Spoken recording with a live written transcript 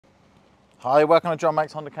Hi, welcome to John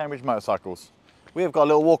Mack's Honda Cambridge Motorcycles. We have got a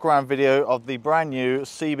little walk around video of the brand new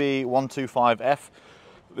CB125F.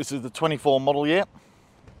 This is the 24 model year,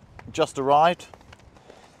 just arrived.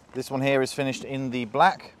 This one here is finished in the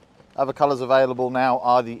black. Other colours available now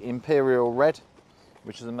are the Imperial Red,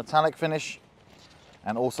 which is a metallic finish,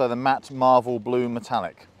 and also the matte Marvel Blue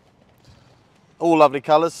Metallic. All lovely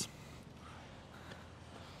colours.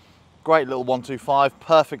 Great little 125,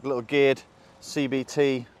 perfect little geared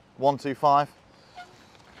CBT 125,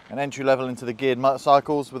 an entry level into the geared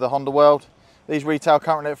motorcycles with a Honda world. These retail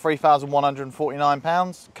currently at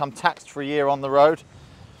 £3,149, come taxed for a year on the road,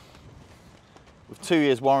 with 2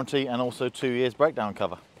 years warranty and also 2 years breakdown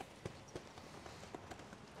cover.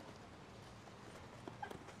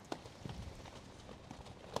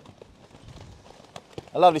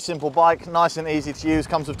 A lovely simple bike, nice and easy to use,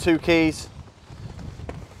 comes with 2 keys,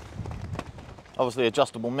 obviously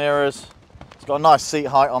adjustable mirrors. It's got a nice seat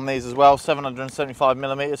height on these as well,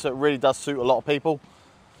 775mm, so it really does suit a lot of people.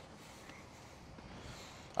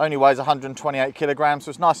 Only weighs 128 kilograms,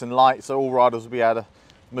 so it's nice and light, so all riders will be able to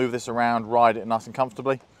move this around, ride it nice and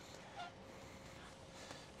comfortably.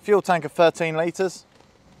 Fuel tank of 13 litres,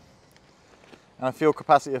 and a fuel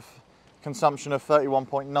capacity of consumption of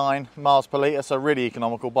 31.9 miles per litre, so really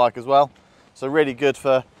economical bike as well. So really good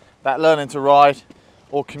for that learning to ride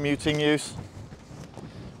or commuting use,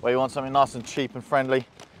 where you want something nice and cheap and friendly,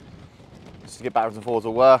 just to get backwards and forwards to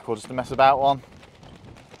work or just to mess about on.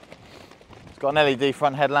 It's got an LED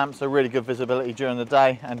front headlamp, so really good visibility during the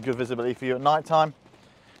day and good visibility for you at night time.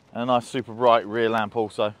 And a nice super bright rear lamp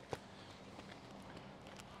also.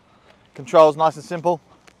 Controls nice and simple,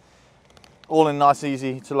 all in nice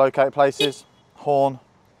easy to locate places. Horn,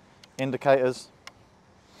 indicators,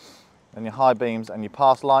 and your high beams and your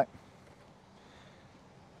pass light.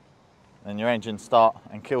 And your engine start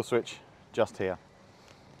and kill switch just here.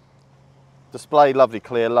 Display lovely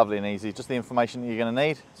clear, lovely and easy, just the information that you're going to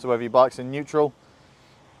need. So whether your bike's in neutral,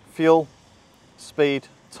 fuel, speed,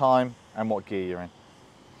 time and what gear you're in.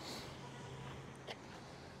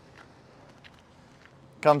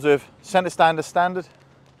 Comes with centre stand as standard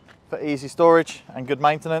for easy storage and good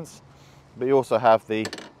maintenance, but you also have the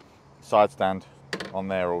side stand on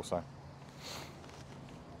there also.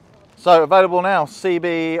 So available now,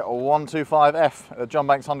 CB125F at John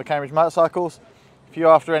Banks Honda Cambridge Motorcycles. If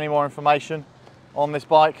you're after any more information on this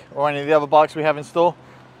bike or any of the other bikes we have in store,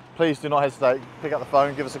 please do not hesitate. Pick up the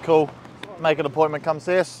phone, give us a call, make an appointment, come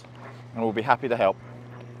see us, and we'll be happy to help.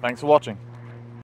 Thanks for watching.